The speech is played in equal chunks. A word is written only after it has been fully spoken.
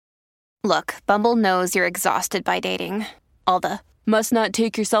Look, Bumble knows you're exhausted by dating. All the must not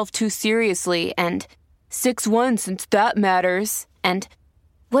take yourself too seriously and 6'1" since that matters. And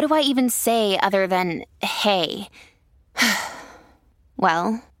what do I even say other than, hey?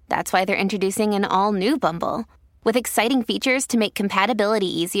 Well, that's why they're introducing an all-new Bumble with exciting features to make compatibility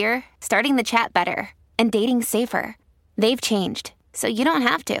easier, starting the chat better, and dating safer. They've changed, so you don't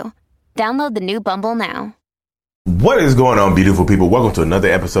have to. Download the new Bumble now. What is going on, beautiful people? Welcome to another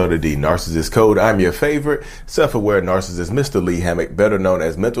episode of the Narcissist Code. I'm your favorite self-aware narcissist, Mr. Lee Hammock, better known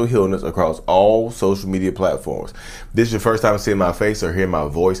as Mental Healness across all social media platforms. This is your first time seeing my face or hearing my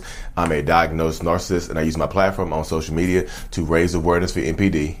voice. I'm a diagnosed narcissist, and I use my platform on social media to raise awareness for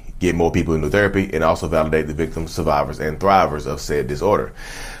NPD, get more people into therapy, and also validate the victims, survivors, and thrivers of said disorder.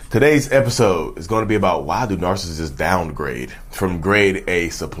 Today's episode is going to be about why do narcissists downgrade from grade A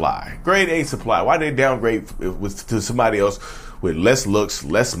supply. Grade A supply. Why do they downgrade to somebody else with less looks,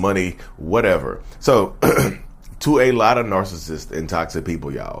 less money, whatever? So to a lot of narcissists and toxic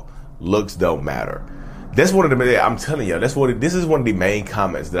people, y'all, looks don't matter. That's one of the, I'm telling y'all, this is one of the main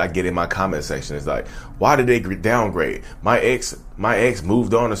comments that I get in my comment section. It's like, why did they downgrade? My ex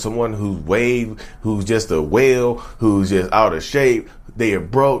moved on to someone who's just a whale, who's just out of shape. They are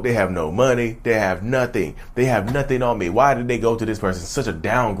broke. They have no money. They have nothing. They have nothing on me. Why did they go to this person? Such a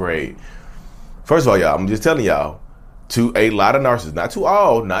downgrade. First of all, y'all, I'm just telling y'all, to a lot of narcissists, not to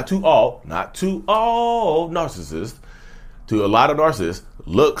all narcissists, to a lot of narcissists,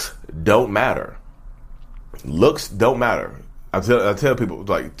 looks don't matter. Looks don't matter. I tell people,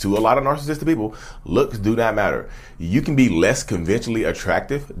 like, to a lot of narcissistic people, looks do not matter. You can be less conventionally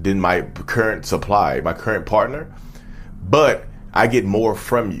attractive than my current partner, but I get more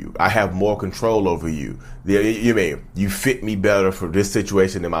from you. I have more control over you. You fit me better for this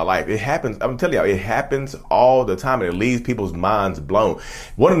situation in my life. It happens. I'm telling y'all, it happens all the time, and it leaves people's minds blown.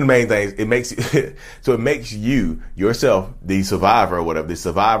 One of the main things it makes you yourself, the survivor or whatever, the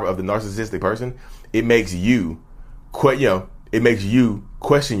survivor of the narcissistic person. It makes you question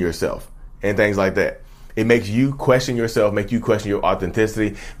yourself and things like that. It makes you question yourself, make you question your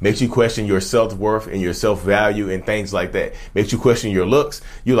authenticity, makes you question your self-worth and your self-value and things like that. Makes you question your looks.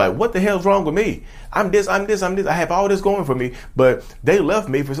 You're like, what the hell's wrong with me? I'm this. I have all this going for me, but they left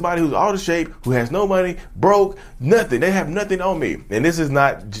me for somebody who's out of shape, who has no money, broke, nothing. They have nothing on me. And this is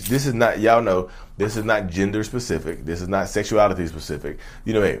not, y'all know, this is not gender specific. This is not sexuality specific.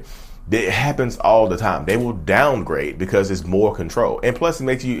 You know what I mean? It happens all the time. They will downgrade because it's more control. And plus it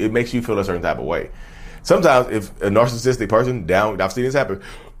makes you feel a certain type of way. Sometimes if a narcissistic person I've seen this happen.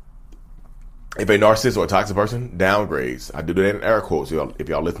 If a narcissist or a toxic person downgrades, I do that in air quotes if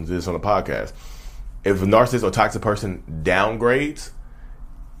y'all listen to this on the podcast. If a narcissist or toxic person downgrades,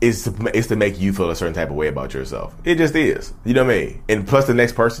 it's to make you feel a certain type of way about yourself. It just is. You know what I mean? And plus the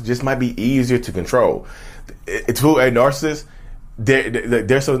next person just might be easier to control. To a narcissist,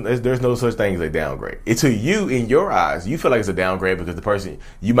 there's no such thing as a downgrade. It's to you, in your eyes, you feel like it's a downgrade because the person,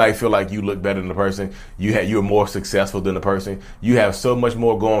 you might feel like you look better than the person. You're more successful than the person. You have so much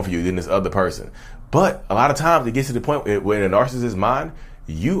more going for you than this other person. But a lot of times it gets to the point where in a narcissist's mind,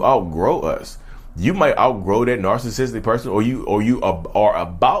 you outgrow us. You might outgrow that narcissistic person, or you are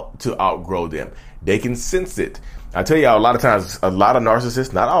about to outgrow them. They can sense it. I tell y'all, a lot of times, a lot of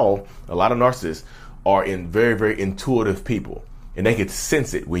narcissists, not all, a lot of narcissists are very, very intuitive people. And they can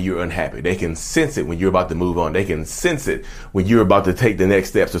sense it when you're unhappy. They can sense it when you're about to move on. They can sense it when you're about to take the next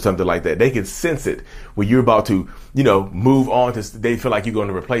steps or something like that. They can sense it when you're about to, move on they feel like you're going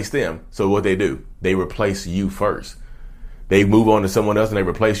to replace them. So what they do, they replace you first. They move on to someone else and they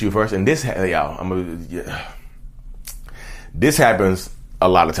replace you first. And this happens a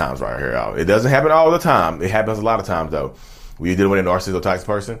lot of times right here, y'all. It doesn't happen all the time. It happens a lot of times though. When you're dealing with a narcissist or toxic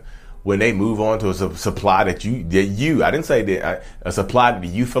person, when they move on to a supply I didn't say that, a supply that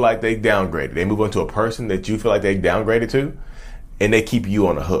you feel like they downgraded. They move on to a person that you feel like they downgraded to, and they keep you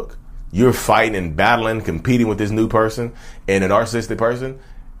on the hook. You're fighting and battling, competing with this new person, and a narcissistic person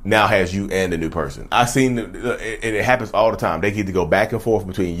now has you and the new person. I've seen it happens all the time. They get to go back and forth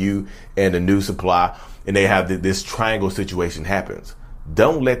between you and the new supply, and they have this triangle situation happens.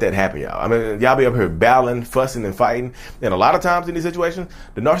 Don't let that happen, y'all. I mean, y'all be up here battling, fussing, and fighting. And a lot of times in these situations,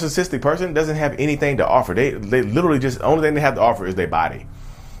 the narcissistic person doesn't have anything to offer. They literally just, the only thing they have to offer is their body.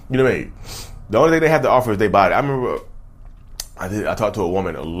 You know what I mean? The only thing they have to offer is their body. I remember I talked to a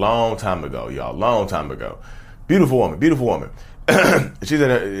woman a long time ago, y'all, long time ago. Beautiful woman. She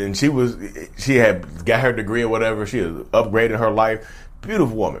had got her degree or whatever. She had upgraded her life.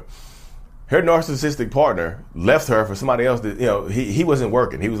 Beautiful woman. Her narcissistic partner left her for somebody else that, he wasn't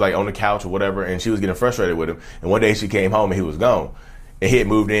working. He was like on the couch or whatever, and she was getting frustrated with him. And one day she came home and he was gone. and he had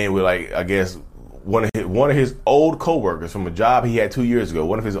moved in with, like, I guess one of his old coworkers from a job he had 2 years ago.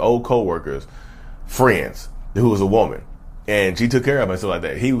 One of his old coworkers, friends, who was a woman, and she took care of him and stuff like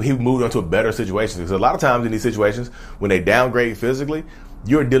that. He moved on to a better situation, because a lot of times in these situations when they downgrade physically,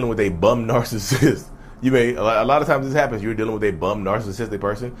 you're dealing with a bum narcissist. A lot of times this happens. You're dealing with a bum narcissistic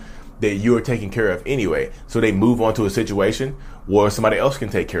person that you're taking care of anyway. So they move on to a situation where somebody else can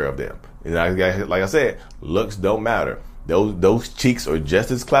take care of them. And like I said, looks don't matter. Those cheeks are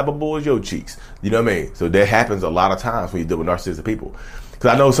just as clappable as your cheeks. You know what I mean? So that happens a lot of times when you deal with narcissistic people.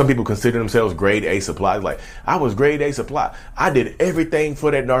 Because I know some people consider themselves grade A supply. Like, I was grade A supply. I did everything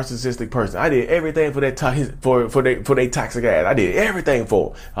for that narcissistic person. I did everything for that for their toxic ass. I did everything for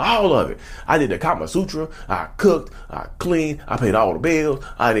them. All of it. I did the Kama Sutra. I cooked. I cleaned. I paid all the bills.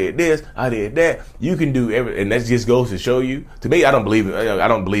 I did this. I did that. You can do everything, and that just goes to show you. To me, I don't believe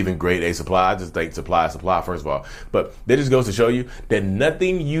in grade A supply. I just think supply is supply, first of all. But that just goes to show you that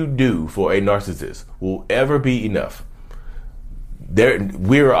nothing you do for a narcissist will ever be enough.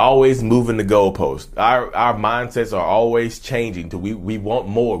 We're always moving the goalpost. Our mindsets are always changing to we want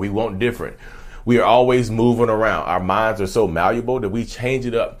more, we want different. We are always moving around. Our minds are so malleable that we change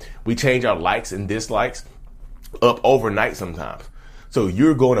it up. We change our likes and dislikes up overnight sometimes. So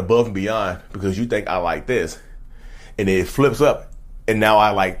you're going above and beyond because you think I like this, and it flips up, and now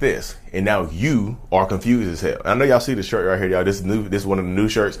I like this, and now you are confused as hell. I know y'all see the shirt right here, y'all. This is one of the new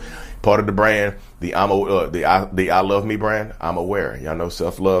shirts, part of the brand, the I Love Me brand. I'm aware. Y'all know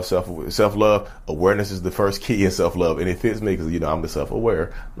self-love. Awareness is the first key in self-love, and it fits me because I'm the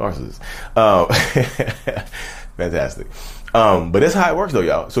self-aware narcissist. Fantastic. But that's how it works, though,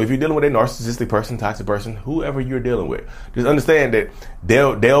 y'all. So if you're dealing with a narcissistic person, toxic person, whoever you're dealing with, just understand that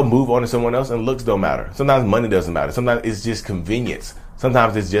they'll move on to someone else, and looks don't matter. Sometimes money doesn't matter. Sometimes it's just convenience.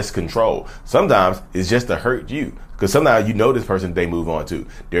 Sometimes it's just control. Sometimes it's just to hurt you. Because sometimes you know this person they move on to.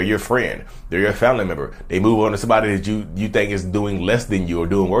 They're your friend. They're your family member. They move on to somebody that you think is doing less than you or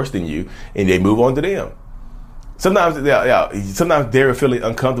doing worse than you, and they move on to them. Sometimes they're feeling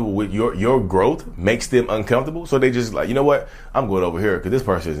uncomfortable with your growth, makes them uncomfortable. So they just like, you know what? I'm going over here because this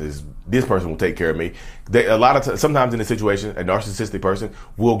person will take care of me. Sometimes in a situation, a narcissistic person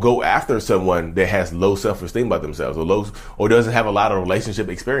will go after someone that has low self-esteem about themselves or doesn't have a lot of relationship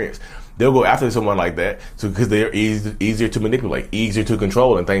experience. They'll go after someone like that because they're easier to manipulate, easier to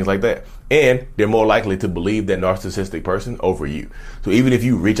control, and things like that. And they're more likely to believe that narcissistic person over you. So even if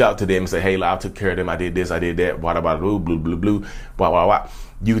you reach out to them and say, hey, I took care of them, I did this, I did that, blah, blah, blah, blue, blue, blue, blah, blah, blah,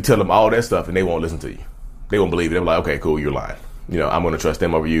 you can tell them all that stuff and they won't listen to you. They won't believe it. They're like, okay, cool, you're lying. I'm going to trust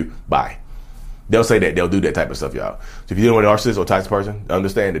them over you. Bye. They'll say that. They'll do that type of stuff, y'all. So if you're dealing with a narcissist or toxic person,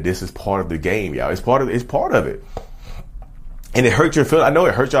 understand that this is part of the game, y'all. It's part of it. And it hurts your feelings. I know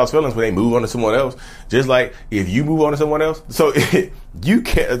it hurts y'all's feelings when they move on to someone else. Just like if you move on to someone else. So you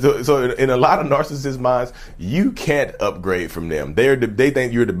can't. So in a lot of narcissist minds, you can't upgrade from them. They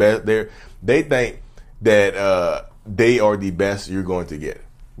think you're the best. They think that they are the best you're going to get.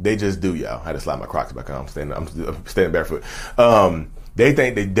 They just do, y'all. I had to slide my Crocs back on. I'm standing barefoot. They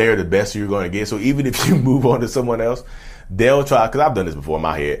think that they're the best you're going to get. So even if you move on to someone else, they'll try. Because I've done this before in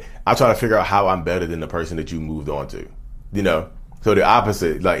my head. I try to figure out how I'm better than the person that you moved on to. So the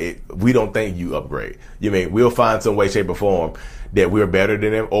opposite, we don't think you upgrade. We'll find some way, shape, or form that we're better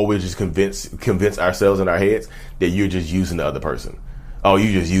than them, or we'll just convince ourselves in our heads that you're just using the other person. Oh,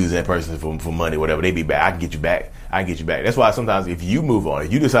 you just use that person for money, whatever. They be back. I can get you back. That's why sometimes if you move on,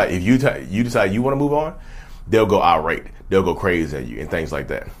 if you decide you want to move on, they'll go irate. They'll go crazy at you and things like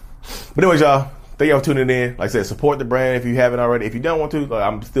that. But anyways, y'all. Thank y'all for tuning in. Like I said, support the brand if you haven't already. If you don't want to,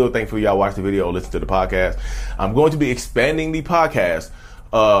 I'm still thankful y'all watch the video or listen to the podcast. I'm going to be expanding the podcast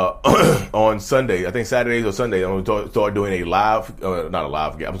on Sunday. I think Saturdays or Sundays. I'm going to start doing a live, not a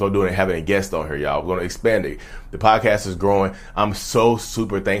live. I'm going to start having a guest on here, y'all. I'm going to expand it. The podcast is growing. I'm so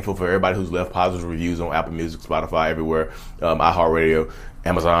super thankful for everybody who's left positive reviews on Apple Music, Spotify, everywhere, iHeartRadio,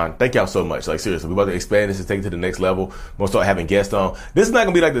 Amazon. Thank y'all so much. Seriously, we're about to expand this and take it to the next level. We're going to start having guests on. This is not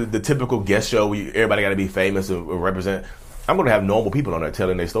going to be like the typical guest show where everybody got to be famous and represent. I'm going to have normal people on there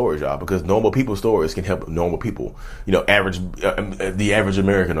telling their stories, y'all, because normal people's stories can help normal people. The average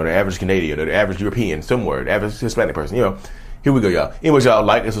American or the average Canadian or the average European, somewhere, the average Hispanic person. Here we go, y'all. Anyways, y'all,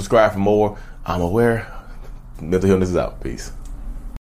 like and subscribe for more. I'm aware. Mental Healness is out. Peace.